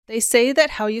They say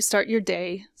that how you start your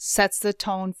day sets the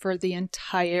tone for the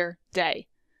entire day.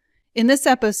 In this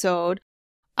episode,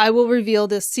 I will reveal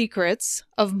the secrets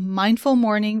of mindful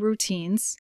morning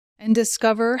routines and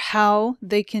discover how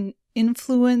they can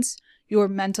influence your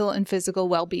mental and physical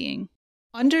well-being.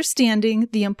 Understanding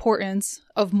the importance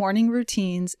of morning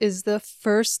routines is the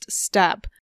first step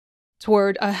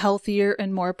toward a healthier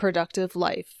and more productive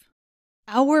life.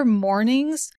 Our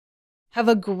mornings have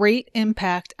a great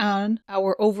impact on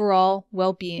our overall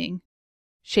well-being,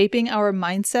 shaping our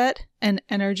mindset and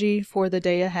energy for the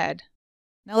day ahead.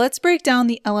 Now let's break down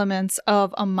the elements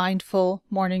of a mindful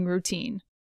morning routine,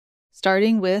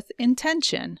 starting with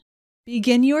intention.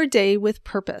 Begin your day with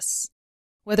purpose.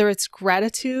 Whether it's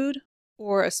gratitude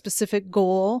or a specific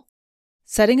goal,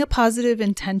 setting a positive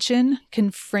intention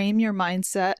can frame your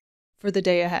mindset for the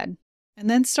day ahead. And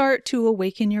then start to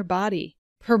awaken your body.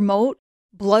 Promote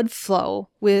blood flow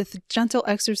with gentle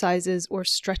exercises or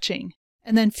stretching,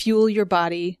 and then fuel your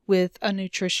body with a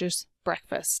nutritious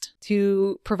breakfast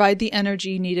to provide the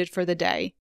energy needed for the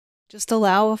day. Just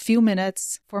allow a few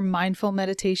minutes for mindful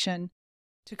meditation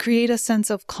to create a sense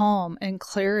of calm and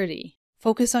clarity.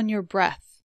 Focus on your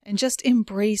breath and just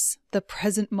embrace the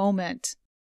present moment.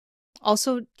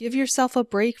 Also, give yourself a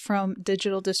break from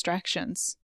digital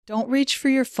distractions. Don't reach for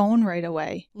your phone right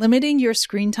away. Limiting your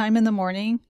screen time in the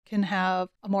morning can have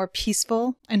a more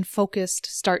peaceful and focused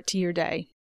start to your day.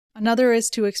 Another is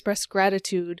to express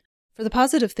gratitude for the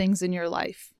positive things in your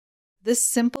life. This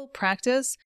simple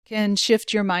practice can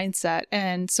shift your mindset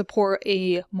and support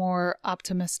a more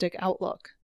optimistic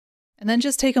outlook. And then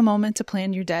just take a moment to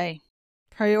plan your day.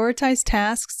 Prioritize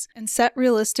tasks and set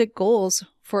realistic goals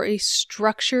for a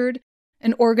structured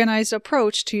and organized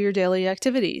approach to your daily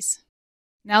activities.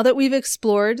 Now that we've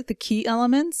explored the key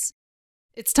elements,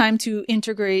 it's time to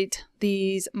integrate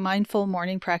these mindful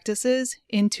morning practices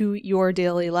into your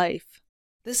daily life.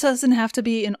 This doesn't have to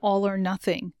be an all or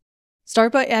nothing.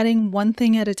 Start by adding one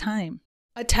thing at a time.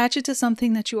 Attach it to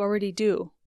something that you already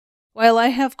do. While I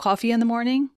have coffee in the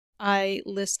morning, I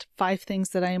list 5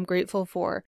 things that I am grateful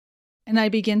for, and I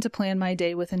begin to plan my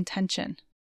day with intention.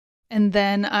 And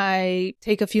then I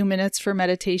take a few minutes for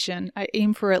meditation. I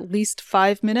aim for at least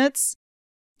 5 minutes.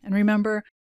 And remember,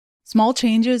 small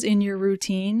changes in your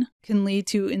routine can lead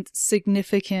to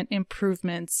significant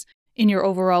improvements in your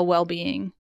overall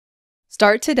well-being.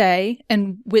 Start today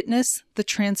and witness the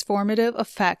transformative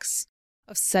effects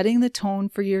of setting the tone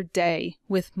for your day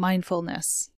with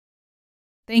mindfulness.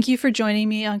 Thank you for joining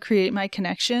me on Create My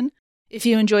Connection. If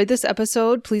you enjoyed this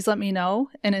episode, please let me know.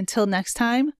 And until next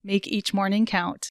time, make each morning count.